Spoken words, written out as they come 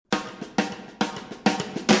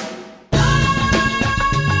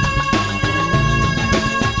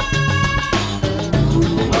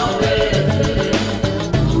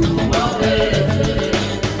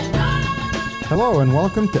Hello and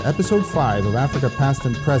welcome to episode 5 of Africa Past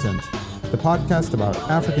and Present, the podcast about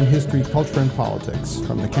African history, culture, and politics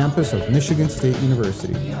from the campus of Michigan State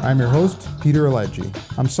University. I'm your host, Peter Alleghi.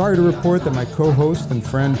 I'm sorry to report that my co-host and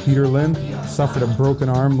friend Peter Lim suffered a broken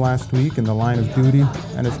arm last week in the line of duty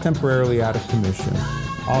and is temporarily out of commission.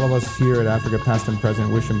 All of us here at Africa Past and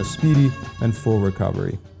Present wish him a speedy and full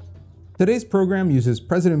recovery. Today's program uses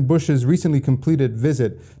President Bush's recently completed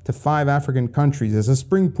visit to 5 African countries as a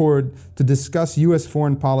springboard to discuss U.S.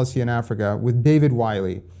 foreign policy in Africa with David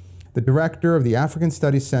Wiley, the director of the African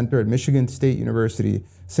Studies Center at Michigan State University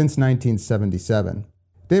since 1977.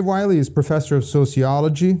 Dave Wiley is professor of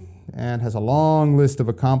sociology and has a long list of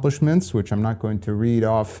accomplishments, which I'm not going to read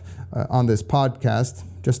off on this podcast,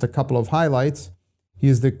 just a couple of highlights. He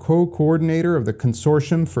is the co-coordinator of the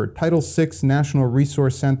Consortium for Title VI National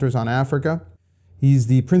Resource Centers on Africa. He's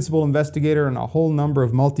the principal investigator on a whole number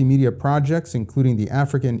of multimedia projects, including the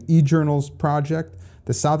African e-Journals Project,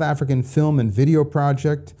 the South African Film and Video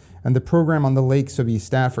Project, and the Program on the Lakes of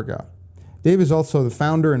East Africa. Dave is also the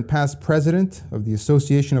founder and past president of the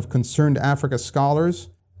Association of Concerned Africa Scholars,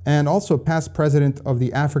 and also past president of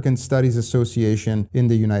the African Studies Association in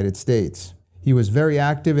the United States. He was very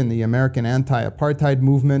active in the American anti-apartheid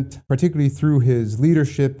movement, particularly through his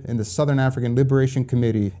leadership in the Southern African Liberation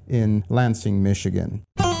Committee in Lansing, Michigan.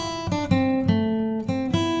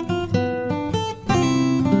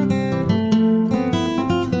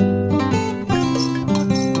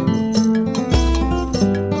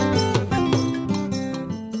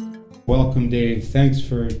 Welcome, Dave. Thanks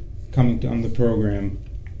for coming on the program.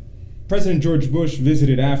 President George Bush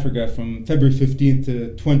visited Africa from February 15th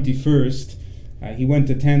to 21st. He went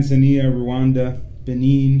to Tanzania, Rwanda,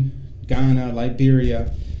 Benin, Ghana,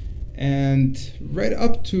 Liberia, and right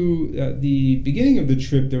up to the beginning of the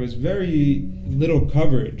trip, there was very little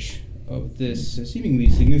coverage of this seemingly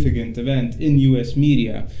significant event in U.S.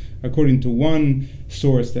 media. According to one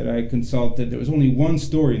source that I consulted, there was only one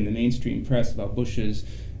story in the mainstream press about Bush's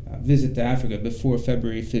visit to Africa before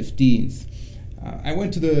February 15th. I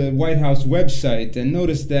went to the White House website and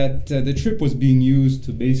noticed that the trip was being used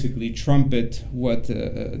to basically trumpet what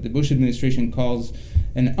the Bush administration calls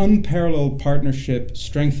an unparalleled partnership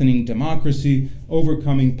strengthening democracy,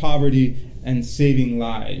 overcoming poverty, and saving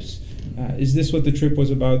lives. Is this what the trip was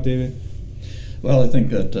about, David? Well, I think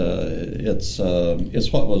that it's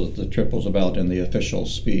what the trip was about in the official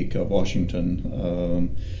speak of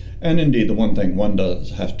Washington. And indeed, the one thing one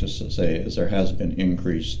does have to say is there has been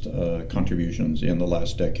increased contributions in the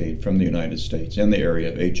last decade from the United States in the area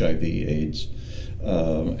of HIV, AIDS,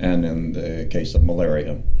 and in the case of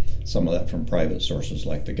malaria, some of that from private sources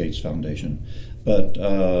like the Gates Foundation. But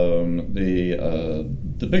the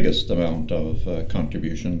biggest amount of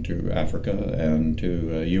contribution to Africa and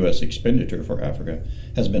to U.S. expenditure for Africa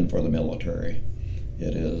has been for the military.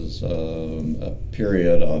 It is a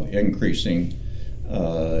period of increasing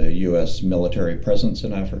U.S. military presence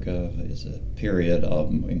in Africa. Is a period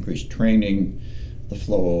of increased training, the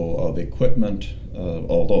flow of equipment,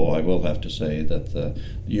 although I will have to say that the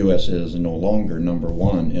U.S. is no longer number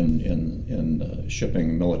one in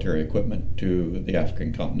shipping military equipment to the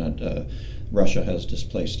African continent. Russia has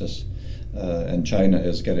displaced us, and China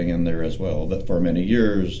is getting in there as well. But for many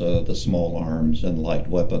years, the small arms and light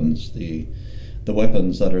weapons, the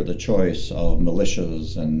weapons that are the choice of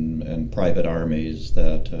militias and private armies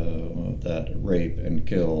that rape and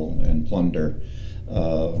kill and plunder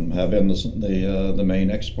have been the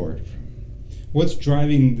main export. What's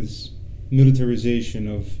driving this militarization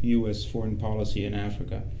of U.S. foreign policy in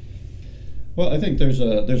Africa? Well, I think there's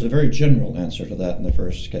a very general answer to that in the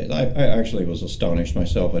first case. I actually was astonished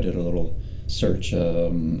myself. I did a little search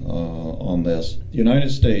on this. The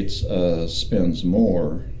United States spends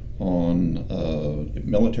more on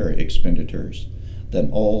military expenditures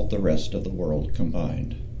than all the rest of the world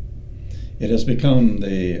combined. It has become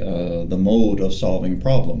the mode of solving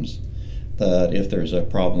problems, that if there's a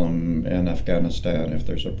problem in Afghanistan, if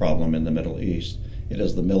there's a problem in the Middle East, it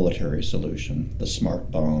is the military solution, the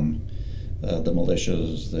smart bomb, the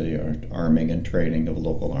militias, the arming and training of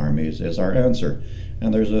local armies is our answer.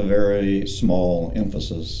 And there's a very small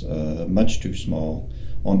emphasis, much too small,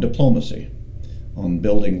 on diplomacy, on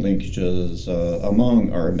building linkages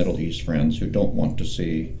among our Middle East friends who don't want to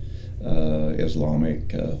see Islamic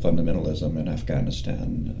fundamentalism in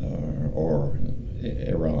Afghanistan or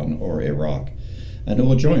Iran or Iraq, and who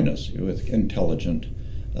will join us with intelligent,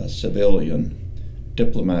 civilian,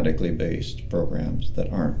 diplomatically based programs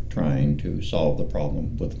that aren't trying to solve the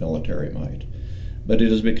problem with military might. But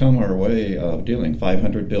it has become our way of dealing.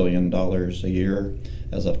 $500 billion a year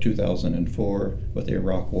as of 2004. With the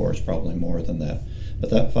Iraq War, it's probably more than that. But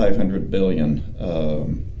that 500 billion,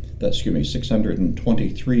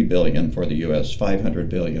 623 billion for the U.S., 500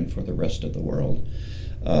 billion for the rest of the world.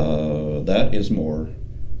 That is more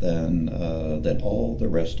than all the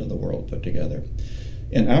rest of the world put together.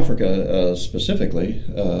 In Africa specifically,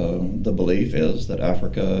 the belief is that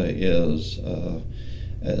Africa is,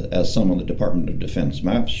 as some of the Department of Defense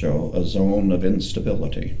maps show, a zone of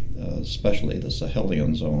instability, especially the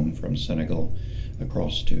Sahelian zone from Senegal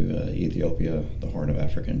across to Ethiopia, the Horn of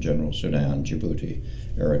Africa in general, Sudan, Djibouti,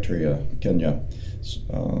 Eritrea, Kenya.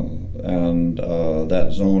 And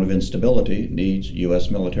that zone of instability needs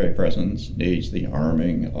U.S. military presence, needs the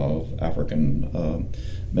arming of African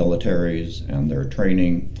militaries and their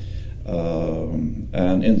training.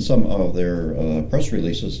 And in some of their press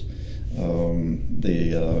releases,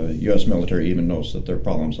 the U.S. military even notes that there are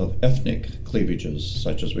problems of ethnic cleavages,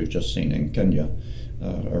 such as we've just seen in Kenya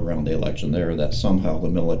around the election there, that somehow the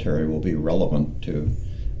military will be relevant to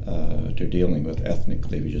dealing with ethnic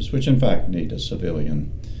cleavages, which in fact need a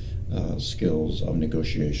civilian skills of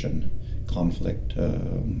negotiation, conflict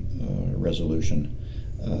resolution,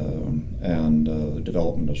 and the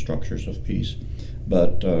development of structures of peace.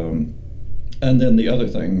 But and then the other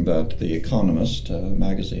thing that The Economist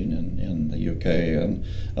magazine in the UK and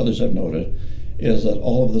others have noted is that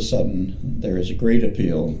all of a sudden there is a great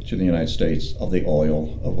appeal to the United States of the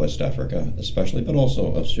oil of West Africa, especially, but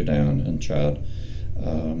also of Sudan and Chad,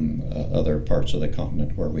 other parts of the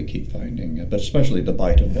continent where we keep finding, but especially the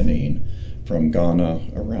Bight of Benin, from Ghana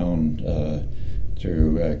around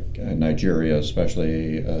through Nigeria,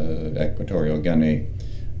 especially Equatorial Guinea,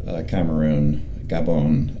 Cameroon,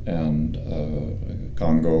 Gabon, and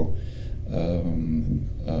Congo,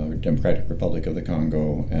 Democratic Republic of the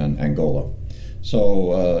Congo, and Angola.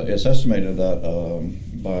 So it's estimated that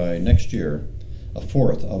by next year, a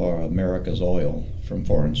fourth of our America's oil from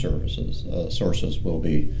foreign sources will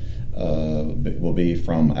be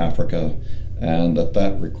from Africa, and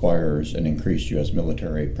that requires an increased U.S.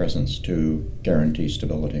 military presence to guarantee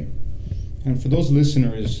stability. And for those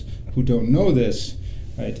listeners who don't know this,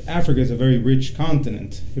 right, Africa is a very rich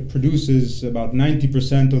continent. It produces about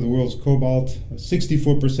 90% of the world's cobalt,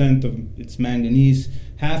 64% of its manganese,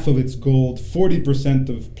 half of its gold, 40%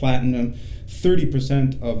 of platinum,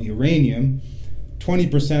 30% of uranium,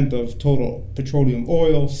 20% of total petroleum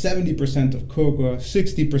oil, 70% of cocoa,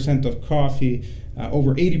 60% of coffee,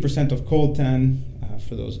 over 80% of coltan.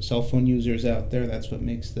 For those cell phone users out there, that's what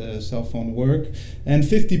makes the cell phone work. And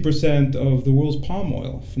 50% of the world's palm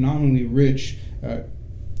oil, phenomenally rich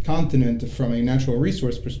continent from a natural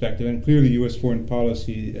resource perspective. And clearly U.S. foreign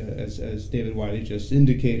policy, as David Wiley just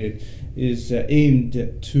indicated, is aimed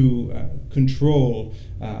to control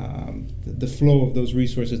the flow of those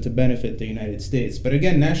resources to benefit the United States. But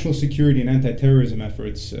again, national security and anti-terrorism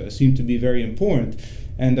efforts seem to be very important.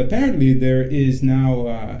 And apparently there is now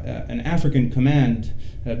an African command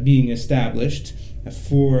being established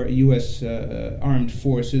for U.S. armed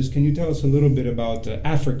forces. Can you tell us a little bit about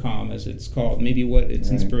AFRICOM, as it's called, maybe what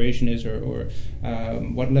its inspiration is, or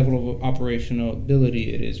what level of operational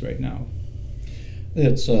ability it is right now?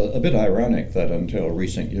 It's a bit ironic that until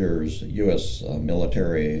recent years, U.S.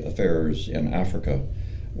 military affairs in Africa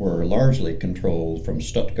were largely controlled from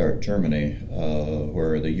Stuttgart, Germany,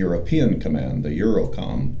 where the European Command, the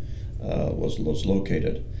Eurocom, was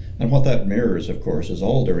located. And what that mirrors, of course, is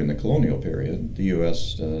all during the colonial period. The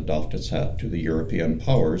U.S. doffed its hat to the European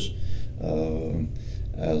powers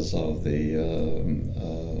as of the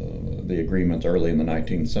agreement early in the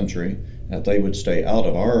 19th century that they would stay out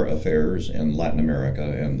of our affairs in Latin America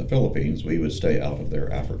and the Philippines. We would stay out of their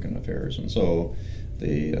African affairs. And so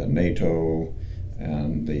the NATO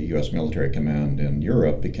and the U.S. military command in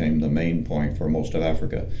Europe became the main point for most of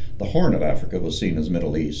Africa. The Horn of Africa was seen as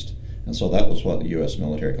Middle East. And so that was what the U.S.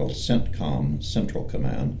 military called CENTCOM, Central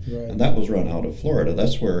Command. Right. And that was run out of Florida.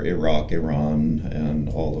 That's where Iraq, Iran, and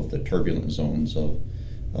all of the turbulent zones of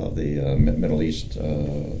the Middle East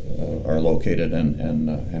are located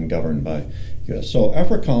and governed by U.S. So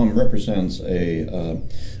AFRICOM represents a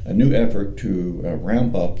new effort to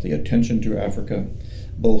ramp up the attention to Africa,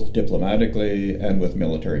 both diplomatically and with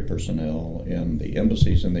military personnel in the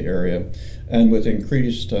embassies in the area, and with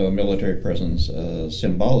increased military presence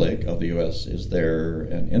symbolic of the U.S. is there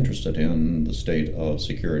and interested in the state of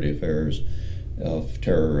security affairs, of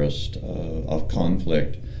terrorist, of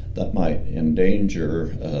conflict that might endanger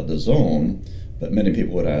the zone, but many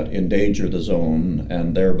people would add endanger the zone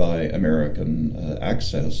and thereby American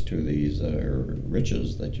access to these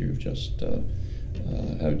riches that you've just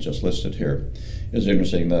have just listed here. It's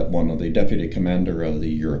interesting that one of the deputy commander of the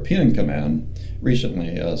European Command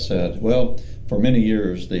recently said, well, for many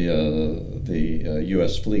years the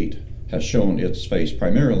U.S. fleet has shown its face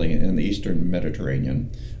primarily in the eastern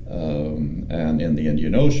Mediterranean and in the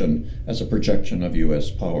Indian Ocean as a projection of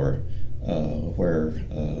U.S. power where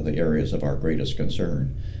the areas of our greatest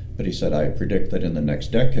concern. But he said, I predict that in the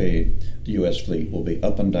next decade, the U.S. fleet will be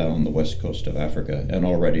up and down the west coast of Africa, and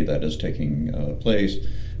already that is taking place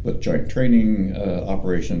with joint training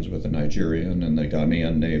operations with the Nigerian and the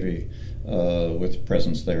Ghanaian Navy, with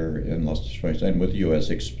presence there in Las Vegas, and with the U.S.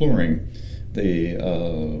 exploring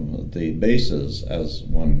the bases, as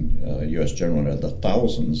one U.S. general noted, the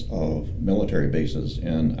thousands of military bases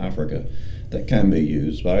in Africa that can be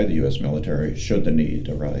used by the U.S. military should the need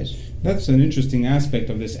arise. That's an interesting aspect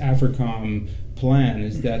of this AFRICOM plan,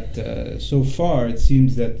 is that so far it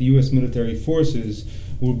seems that the U.S. military forces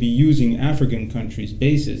will be using African countries'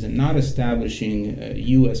 bases and not establishing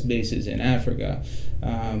U.S. bases in Africa.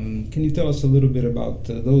 Can you tell us a little bit about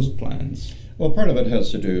those plans? Well, part of it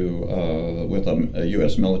has to do with a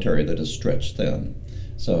U.S. military that is stretched thin.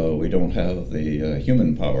 So we don't have the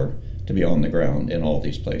human power to be on the ground in all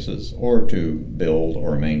these places, or to build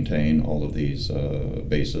or maintain all of these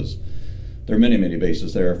bases. There are many, many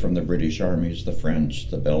bases there, from the British armies, the French,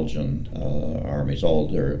 the Belgian armies,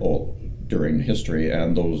 all during history,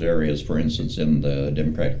 and those areas, for instance, in the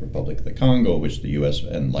Democratic Republic of the Congo, which the U.S.,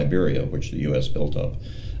 and Liberia, which the U.S. built up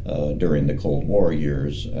during the Cold War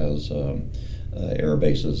years as air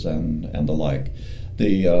bases and the like.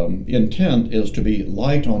 The intent is to be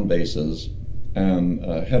light on bases and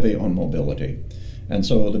heavy on mobility. And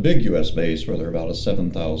so the big U.S. base, where there are about a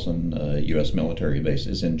 7,000 U.S. military base,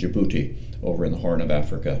 is in Djibouti, over in the Horn of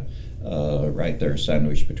Africa, right there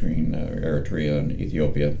sandwiched between Eritrea and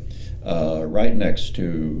Ethiopia, right next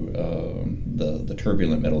to the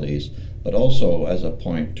turbulent Middle East, but also as a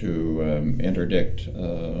point to interdict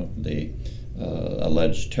the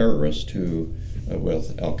alleged terrorists who,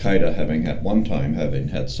 with Al-Qaeda having at one time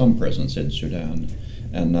had some presence in Sudan,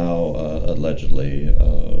 and now allegedly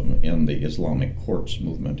in the Islamic Courts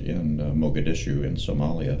movement in Mogadishu in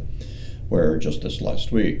Somalia, where just this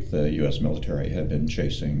last week the U.S. military had been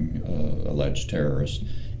chasing alleged terrorists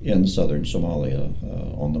in southern Somalia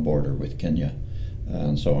on the border with Kenya,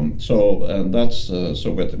 and so on. And that's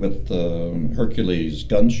with Hercules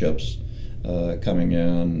gunships coming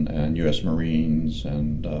in, and U.S. Marines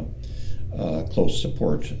and close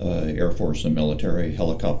support Air Force and military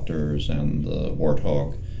helicopters, and the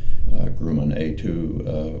Warthog Grumman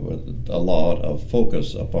A2, with a lot of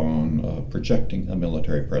focus upon projecting a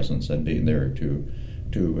military presence and being there to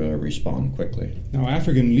respond quickly. Now,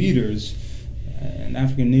 African leaders and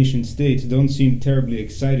African nation states don't seem terribly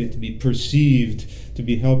excited to be perceived to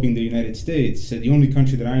be helping the United States. The only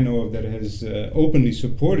country that I know of that has openly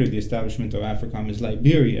supported the establishment of AFRICOM is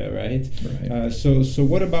Liberia, right? Right. So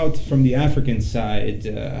what about from the African side?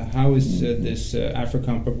 How is this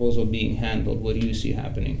AFRICOM proposal being handled? What do you see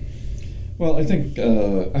happening? Well, I think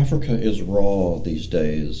Africa is raw these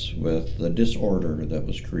days with the disorder that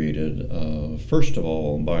was created, first of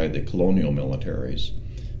all, by the colonial militaries.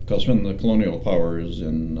 Because when the colonial powers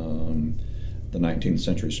in the 19th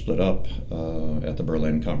century split up, at the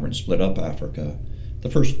Berlin Conference, split up Africa, the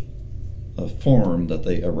first form that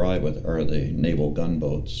they arrive with are the naval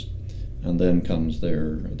gunboats. And then comes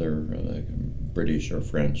their British or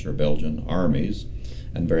French or Belgian armies.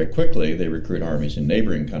 And very quickly they recruit armies in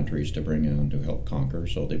neighboring countries to bring in to help conquer.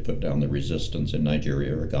 So they put down the resistance in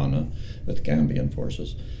Nigeria or Ghana with Gambian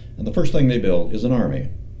forces. And the first thing they build is an army,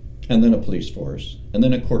 and then a police force, and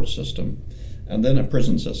then a court system, and then a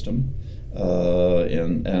prison system,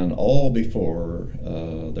 and all before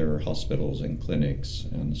there are hospitals and clinics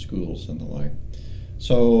and schools and the like.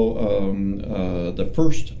 So the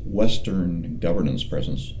first Western governance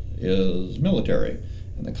presence is military,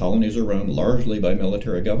 and the colonies are run largely by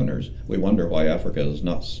military governors. We wonder why Africa is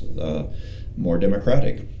not more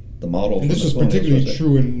democratic. The model. And this was particularly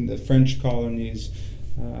true in the French colonies,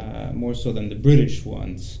 more so than the British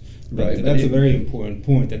ones. Right, that's a very important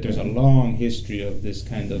point, that there's a long history of this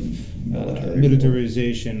kind of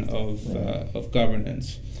militarization of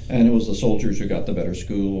governance. And it was the soldiers who got the better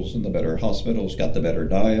schools and the better hospitals, got the better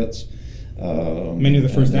diets. Many of the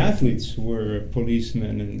first athletes were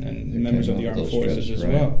policemen and members of the armed forces as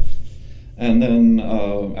well. And then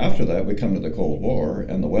after that, we come to the Cold War,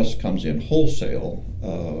 and the West comes in wholesale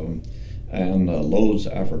and loads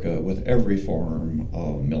Africa with every form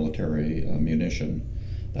of military munition.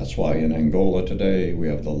 That's why in Angola today we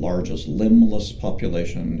have the largest limbless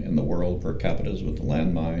population in the world per capita with the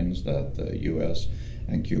landmines that the U.S.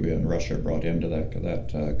 and Cuba and Russia brought into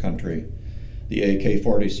that country. The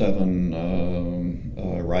AK-47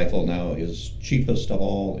 rifle now is cheapest of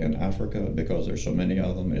all in Africa because there's so many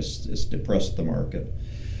of them. It's depressed the market.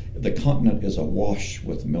 The continent is awash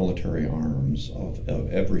with military arms of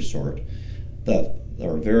every sort that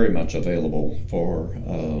are very much available for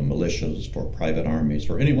militias, for private armies,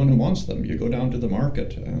 for anyone who wants them. You go down to the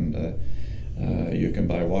market and you can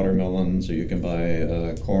buy watermelons, or you can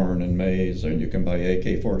buy corn and maize, and you can buy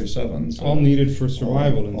AK-47s. All needed for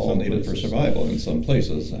survival in some places. All needed for survival in some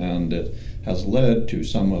places. And it has led to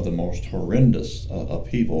some of the most horrendous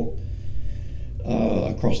upheaval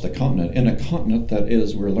across the continent, in a continent that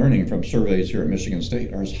is, we're learning from surveys here at Michigan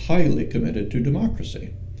State, are highly committed to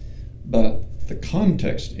democracy. But the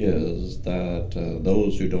context is that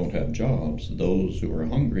those who don't have jobs, those who are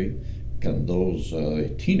hungry, those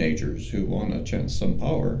teenagers who want to chance some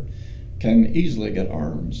power, can easily get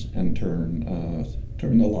arms and turn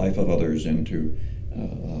the life of others into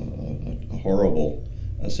a horrible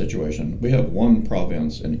situation. We have one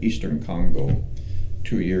province in eastern Congo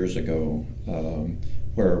 2 years ago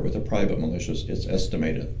where, with the private militias, it's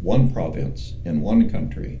estimated one province in one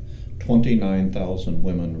country, 29,000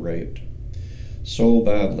 women raped so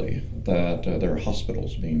badly that there are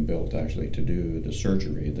hospitals being built actually to do the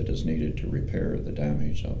surgery that is needed to repair the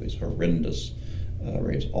damage of these horrendous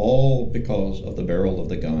rapes, all because of the barrel of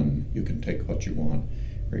the gun. You can take what you want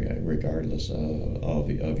regardless of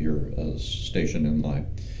your station in life.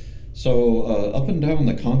 So up and down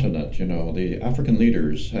the continent, the African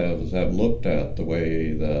leaders have looked at the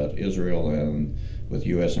way that Israel, and with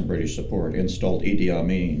U.S. and British support, installed Idi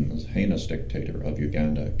Amin, the heinous dictator of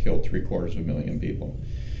Uganda, killed 750,000 people,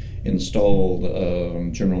 installed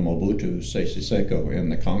General Mobutu Sese Seko in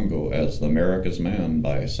the Congo as the America's man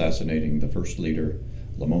by assassinating the first leader,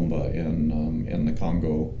 Lumumba, in the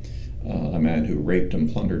Congo, a man who raped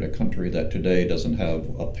and plundered a country that today doesn't have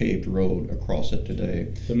a paved road across it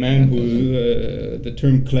today. The man who the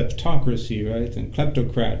term kleptocracy, right, and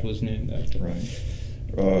kleptocrat was named after. Right.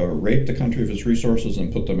 Raped the country of its resources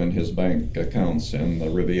and put them in his bank accounts in the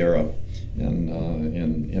Riviera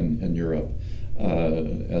in Europe.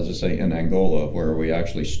 As I say, in Angola, where we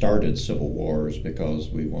actually started civil wars because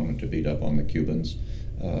we wanted to beat up on the Cubans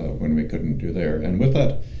when we couldn't do there. And with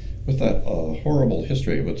that horrible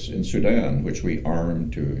history in Sudan, which we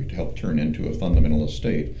armed to help turn into a fundamentalist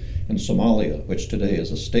state, in Somalia, which today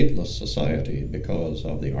is a stateless society because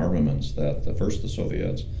of the armaments that first the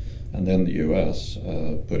Soviets and then the U.S.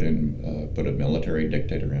 put a military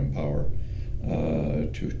dictator in power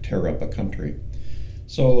to tear up a country.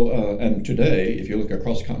 So, and today, if you look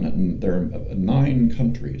across the continent, there are 9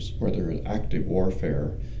 countries where there is active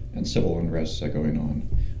warfare and civil unrest going on.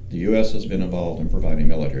 The U.S. has been involved in providing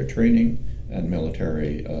military training and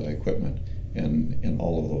military equipment in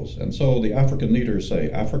all of those. And so the African leaders say,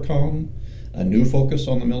 AFRICOM, a new focus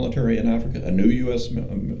on the military in Africa, a new U.S.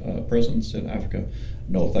 presence in Africa.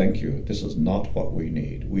 No, thank you. This is not what we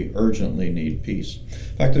need. We urgently need peace.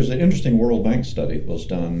 In fact, there's an interesting World Bank study that was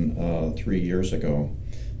done 3 years ago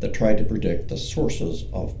that tried to predict the sources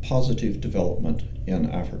of positive development in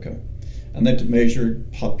Africa. And they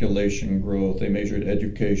measured population growth, they measured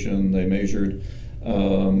education, they measured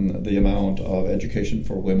the amount of education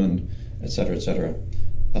for women, et cetera, et cetera.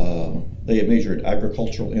 They measured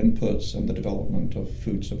agricultural inputs and the development of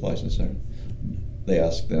food supplies, etc. They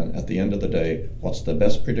asked then, at the end of the day, what's the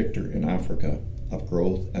best predictor in Africa of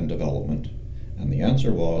growth and development? And the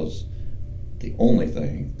answer was, the only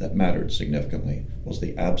thing that mattered significantly was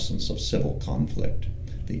the absence of civil conflict,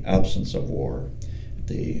 the absence of war,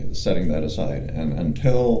 the setting that aside. And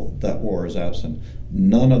until that war is absent,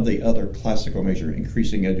 none of the other classical measures,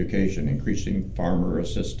 increasing education, increasing farmer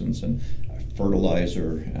assistance and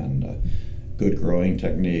fertilizer and good growing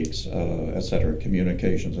techniques, etc.,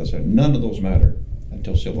 communications, etc., none of those matter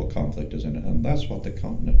until civil conflict is in it. And that's what the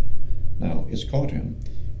continent now is caught in,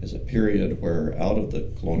 is a period where, out of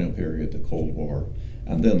the colonial period, the Cold War,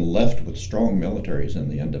 and then left with strong militaries in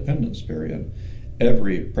the independence period,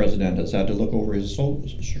 every president has had to look over his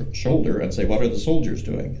shoulder and say, what are the soldiers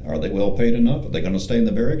doing? Are they well paid enough? Are they going to stay in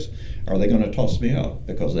the barracks? Are they going to toss me out?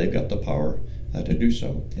 Because they've got the power to do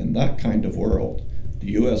so. In that kind of world,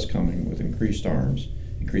 the U.S. coming with increased arms,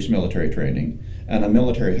 increased military training, and a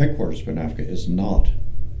military headquarters in Africa is not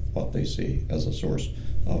what they see as a source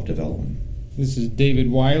of development. This is David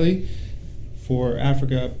Wiley for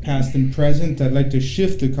Africa Past and Present. I'd like to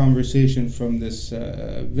shift the conversation from this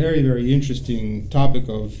very, very interesting topic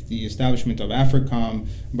of the establishment of AFRICOM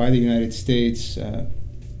by the United States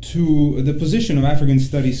to the position of African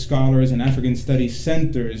studies scholars and African studies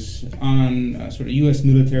centers on sort of U.S.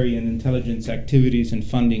 military and intelligence activities and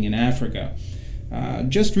funding in Africa.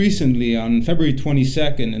 Just recently, on February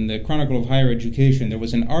 22nd, in the Chronicle of Higher Education, there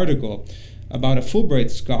was an article about a Fulbright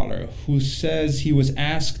scholar who says he was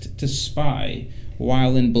asked to spy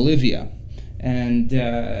while in Bolivia. And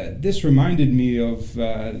this reminded me of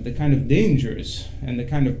the kind of dangers and the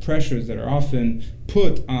kind of pressures that are often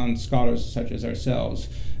put on scholars such as ourselves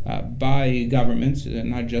by governments,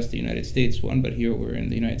 not just the United States one, but here we're in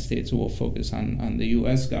the United States, so we'll focus on the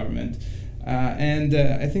U.S. government. And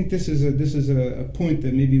I think this is a point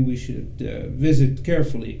that maybe we should visit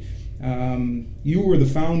carefully. You were the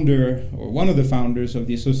founder, or one of the founders, of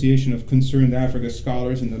the Association of Concerned Africa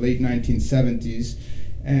Scholars in the late 1970s.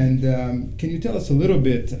 And can you tell us a little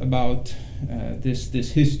bit about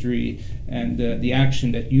this history and the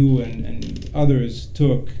action that you and others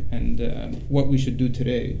took, and what we should do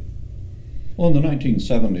today? Well, in the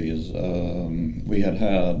 1970s, we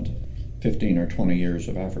had 15 or 20 years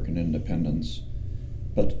of African independence,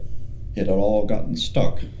 but it had all gotten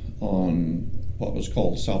stuck on what was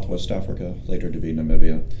called Southwest Africa, later to be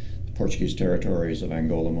Namibia, the Portuguese territories of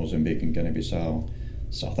Angola, Mozambique, and Guinea-Bissau,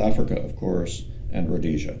 South Africa, of course, and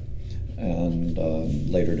Rhodesia, and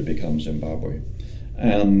later to become Zimbabwe.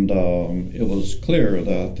 And it was clear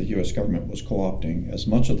that the U.S. government was co-opting as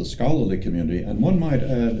much of the scholarly community, and one might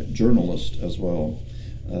add journalists as well,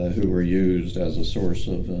 who were used as a source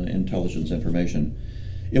of intelligence information.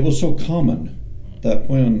 It was so common that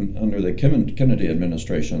when, under the Kennedy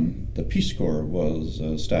administration, the Peace Corps was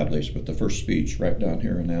established with the first speech right down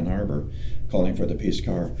here in Ann Arbor, calling for the Peace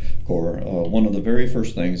Corps, one of the very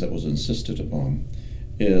first things that was insisted upon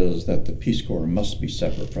is that the Peace Corps must be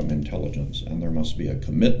separate from intelligence, and there must be a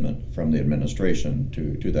commitment from the administration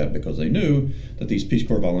to that, because they knew that these Peace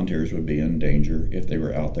Corps volunteers would be in danger if they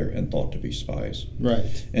were out there and thought to be spies.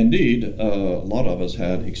 Right. Indeed, a lot of us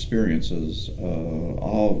had experiences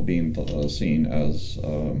of being seen as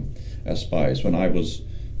spies. When I was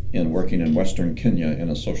working in Western Kenya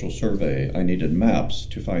in a social survey, I needed maps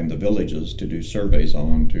to find the villages to do surveys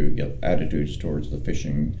on, to get attitudes towards the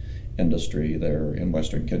fishing industry there in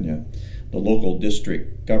Western Kenya. The local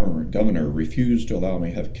district governor refused to allow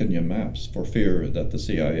me to have Kenyan maps for fear that the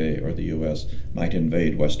CIA or the U.S. might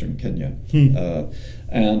invade Western Kenya.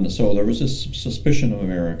 And so there was this suspicion of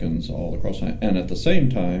Americans all across. And at the same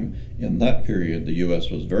time, in that period, the U.S.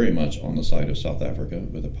 was very much on the side of South Africa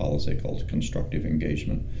with a policy called constructive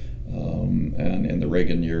engagement. And in the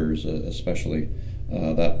Reagan years especially,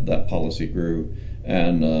 that policy grew.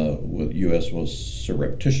 And the U.S. was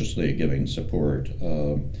surreptitiously giving support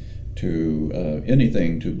to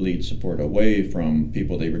anything to bleed support away from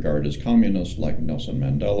people they regard as communists, like Nelson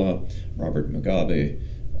Mandela, Robert Mugabe,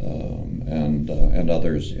 and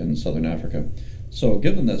others in Southern Africa. So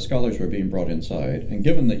given that scholars were being brought inside, and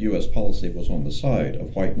given that U.S. policy was on the side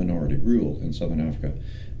of white minority rule in Southern Africa,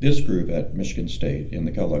 this group at Michigan State in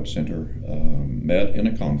the Kellogg Center met in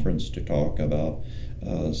a conference to talk about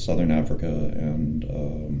Southern Africa and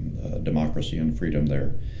democracy and freedom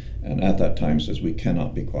there. And at that time says, we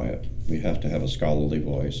cannot be quiet. We have to have a scholarly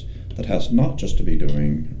voice that has not just to be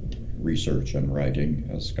doing research and writing,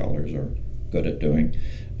 as scholars are good at doing,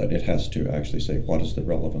 but it has to actually say, what is the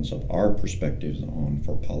relevance of our perspectives on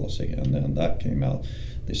for policy? And then that came out,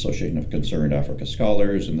 the Association of Concerned Africa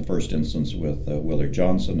Scholars, in the first instance with Willard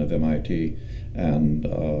Johnson of MIT and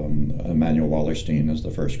Emanuel Wallerstein as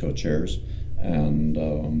the first co-chairs, and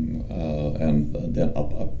then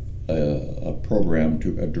a program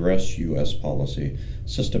to address U.S. policy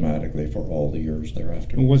systematically for all the years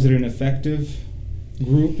thereafter. Was it an effective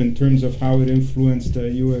group in terms of how it influenced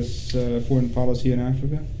U.S. Foreign policy in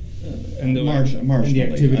Africa? And the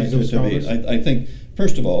activities of scholars? I think,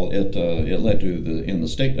 first of all, it led to in the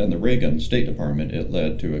state and the Reagan State Department, it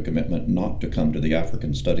led to a commitment not to come to the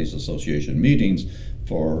African Studies Association meetings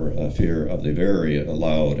for fear of the very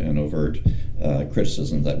loud and overt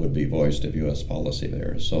criticism that would be voiced of U.S. policy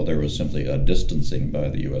there. So there was simply a distancing by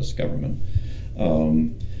the U.S. government.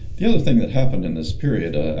 The other thing that happened in this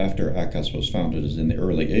period after ACAS was founded is in the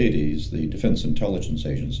early 80s, the Defense Intelligence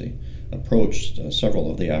Agency approached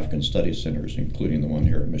several of the African Studies centers, including the one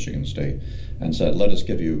here at Michigan State, and said, let us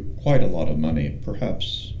give you quite a lot of money,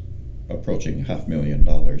 perhaps approaching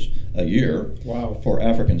 $500,000 a year for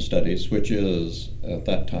African studies, which is, at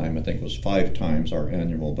that time, I think was 5 times our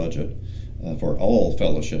annual budget for all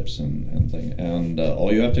fellowships and things. And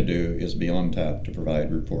all you have to do is be on tap to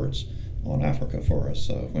provide reports on Africa for us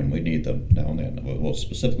when we need them down there. Well,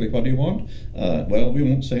 specifically, what do you want? Well, we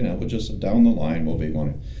won't say now. We'll just down the line we'll be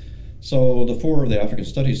wanting. So the four of the African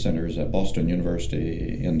Studies Centers at Boston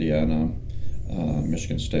University, Indiana,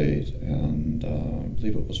 Michigan State, and I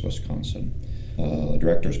believe it was Wisconsin, the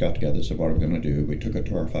directors got together and said, what are we going to do? We took it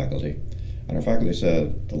to our faculty. And our faculty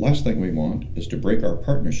said, the last thing we want is to break our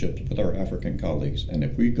partnerships with our African colleagues. And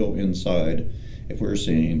if we go inside, if we're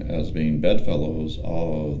seen as being bedfellows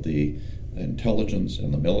of the intelligence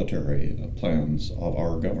and the military plans of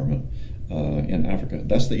our government in Africa,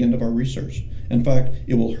 that's the end of our research. In fact,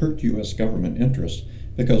 it will hurt U.S. government interests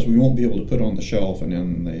because we won't be able to put on the shelf and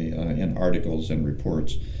in articles and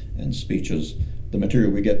reports and speeches the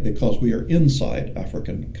material we get because we are inside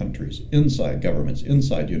African countries, inside governments,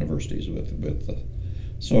 inside universities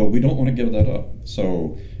so we don't want to give that up.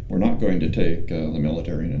 So we're not going to take the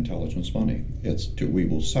military and intelligence money. We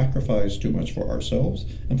will sacrifice too much for ourselves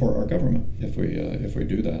and for our government if we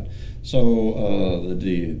do that. So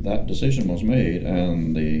that decision was made,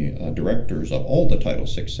 and the directors of all the Title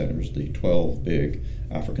VI centers, the 12 big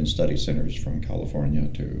African Study Centers from California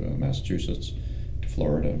to Massachusetts to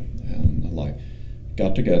Florida and the like,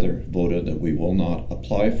 got together, voted that we will not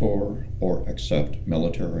apply for or accept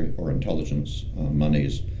military or intelligence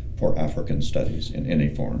monies for African studies in any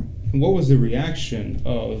form. And what was the reaction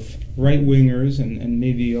of right-wingers and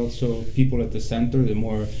maybe also people at the center, the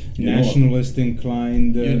more nationalist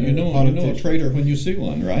inclined you know a traitor when you see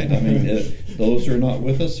one, right? I mean, those who are not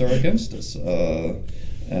with us are against us.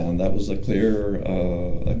 And that was a clear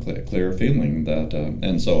feeling that,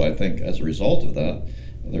 and so I think as a result of that,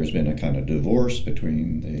 there's been a kind of divorce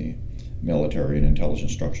between the military and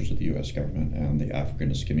intelligence structures of the U.S. government and the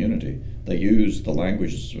Africanist community. They use the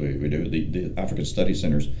languages we do. The African Study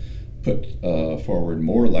Centers put forward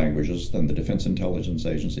more languages than the Defense Intelligence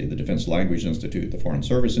Agency, the Defense Language Institute, the Foreign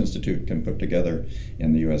Service Institute can put together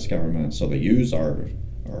in the U.S. government. So they use our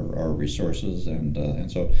resources,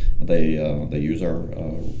 and so they use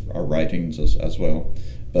our writings as well.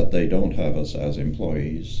 But they don't have us as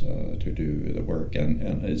employees to do the work.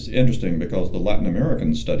 And it's interesting because the Latin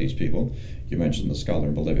American studies people, you mentioned the scholar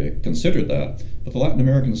in Bolivia, considered that, but the Latin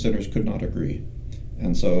American centers could not agree.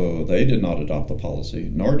 And so they did not adopt the policy,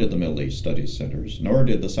 nor did the Middle East Studies Centers, nor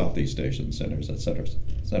did the Southeast Asian centers, et cetera, et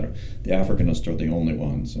cetera. The Africanists are the only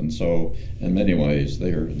ones. And so in many ways,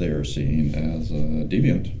 they are seen as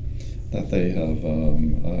deviant, that they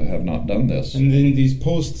have not done this. And in these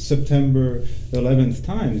post-September 11th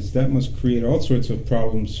times, that must create all sorts of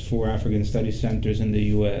problems for African study centers in the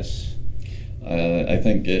U.S. I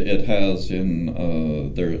think it has.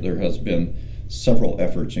 There has been several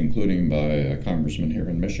efforts, including by a congressman here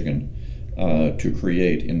in Michigan, to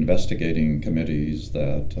create investigating committees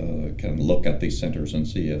that can look at these centers and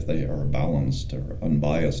see if they are balanced or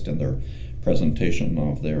unbiased in their presentation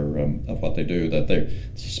of what they do. That their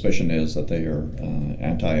suspicion is that they are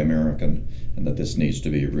anti-American and that this needs to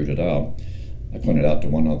be rooted out. I pointed out to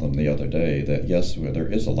one of them the other day that yes, there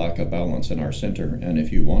is a lack of balance in our center, and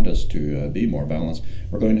if you want us to be more balanced,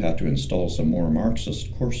 we're going to have to install some more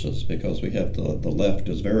Marxist courses because we have the left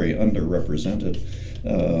is very underrepresented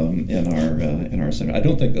in our center. I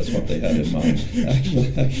don't think that's what they had in mind. Actually,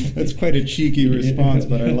 that's quite a cheeky response,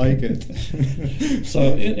 but I like it.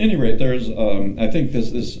 So, at any rate, there's. I think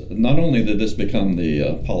this not only did this become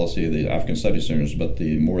the policy of the African Studies Centers, but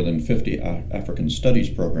the more than 50 African Studies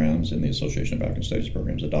programs in the Association of African Studies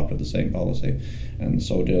Programs adopted the same policy, and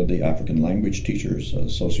so did the African Language Teachers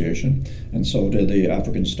Association, and so did the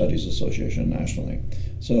African Studies Association nationally.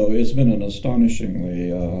 So it's been an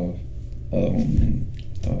astonishingly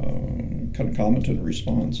concomitant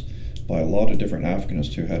response by a lot of different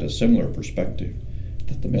Africanists who had a similar perspective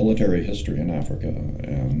that the military history in Africa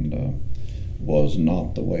was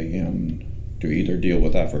not the way in to either deal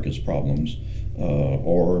with Africa's problems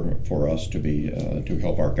or for us to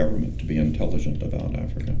help our government to be intelligent about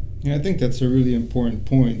Africa. Yeah, I think that's a really important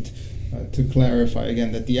point to clarify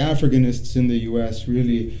again, that the Africanists in the U.S.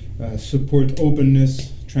 really support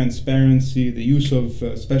openness, transparency, the use of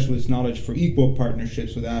specialist knowledge for equal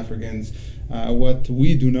partnerships with Africans. What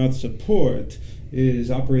we do not support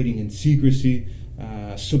is operating in secrecy,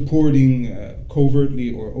 supporting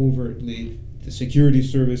covertly or overtly the security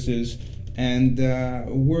services, and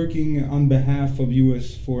working on behalf of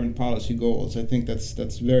U.S. foreign policy goals. I think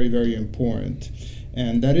that's very, very important.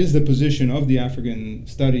 And that is the position of the African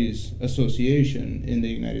Studies Association in the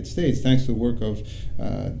United States, thanks to the work of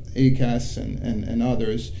ACAS and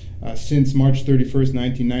others. Since March 31st,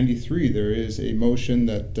 1993, there is a motion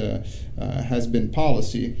that has been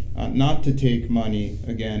policy not to take money,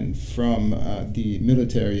 again, from the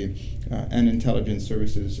military and intelligence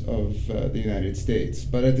services of the United States.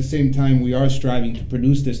 But at the same time, we are striving to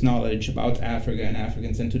produce this knowledge about Africa and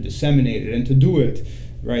Africans and to disseminate it and to do it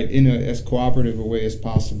right in as cooperative a way as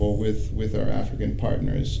possible with our African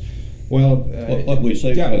partners. Well, what we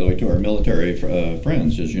say, by the way, to our military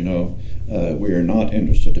friends is, we are not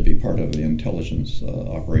interested to be part of the intelligence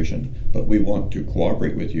operation, but we want to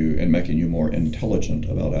cooperate with you in making you more intelligent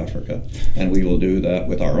about Africa, and we will do that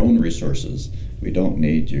with our own resources. We don't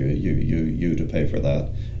need you to pay for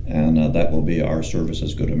that, and that will be our service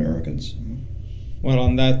as good Americans. Well,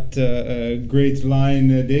 on that great line,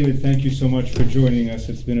 David, thank you so much for joining us.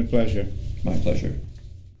 It's been a pleasure. My pleasure.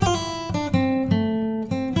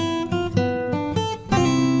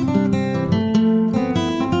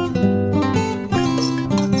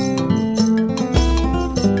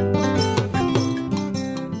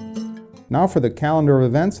 Now for the calendar of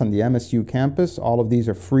events on the MSU campus. All of these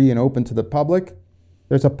are free and open to the public.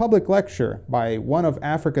 There's a public lecture by one of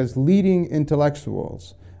Africa's leading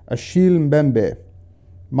intellectuals, Achille Mbembe,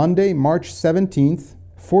 Monday, March 17th,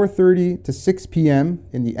 4:30 to 6 p.m.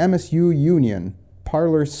 in the MSU Union,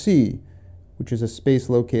 Parlor C, which is a space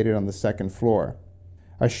located on the second floor.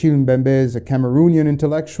 Achille Mbembe is a Cameroonian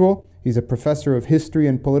intellectual. He's a professor of history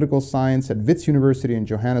and political science at Wits University in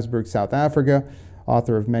Johannesburg, South Africa,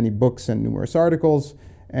 author of many books and numerous articles,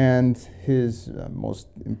 and his most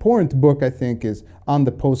important book, I think, is On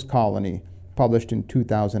the Post-Colony, published in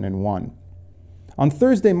 2001. On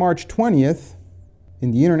Thursday, March 20th,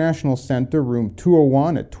 in the International Center, room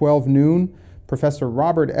 201 at 12 noon, Professor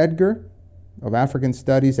Robert Edgar of African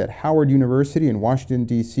Studies at Howard University in Washington,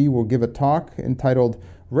 D.C. will give a talk entitled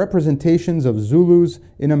Representations of Zulus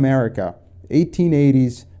in America,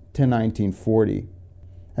 1880s to 1940.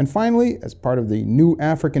 And finally, as part of the New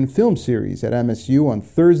African Film Series at MSU on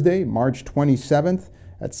Thursday, March 27th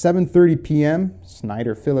at 7:30 p.m.,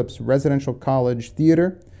 Snyder Phillips Residential College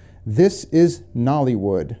Theater, This is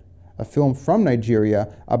Nollywood, a film from Nigeria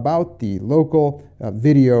about the local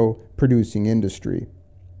video producing industry.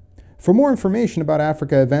 For more information about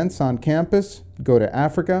Africa events on campus, go to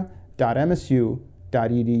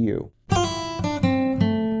africa.msu.edu.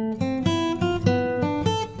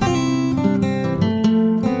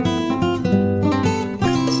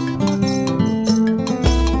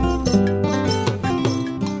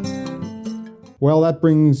 Well, that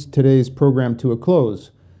brings today's program to a close.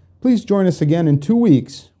 Please join us again in 2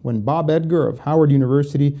 weeks when Bob Edgar of Howard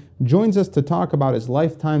University joins us to talk about his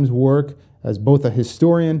lifetime's work as both a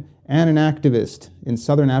historian and an activist in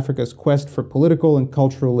Southern Africa's quest for political and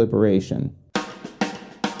cultural liberation.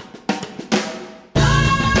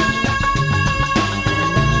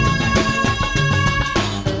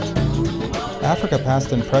 Africa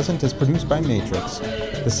Past and Present is produced by Matrix,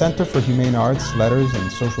 the Center for Humane Arts, Letters,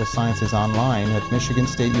 and Social Sciences Online at Michigan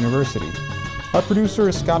State University. Our producer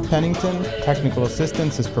is Scott Pennington. Technical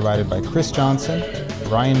assistance is provided by Chris Johnson,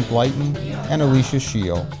 Ryan Blyton, and Alicia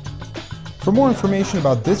Scheel. For more information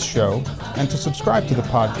about this show and to subscribe to the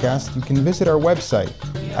podcast, you can visit our website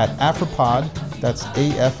at Afripod, that's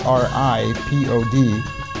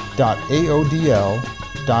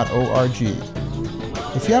AFRIPOD.AODL.org.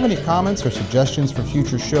 If you have any comments or suggestions for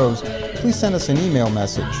future shows, please send us an email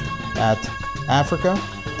message at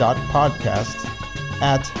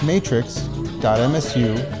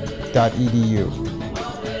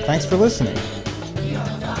africa.podcast@matrix.msu.edu. Thanks for listening.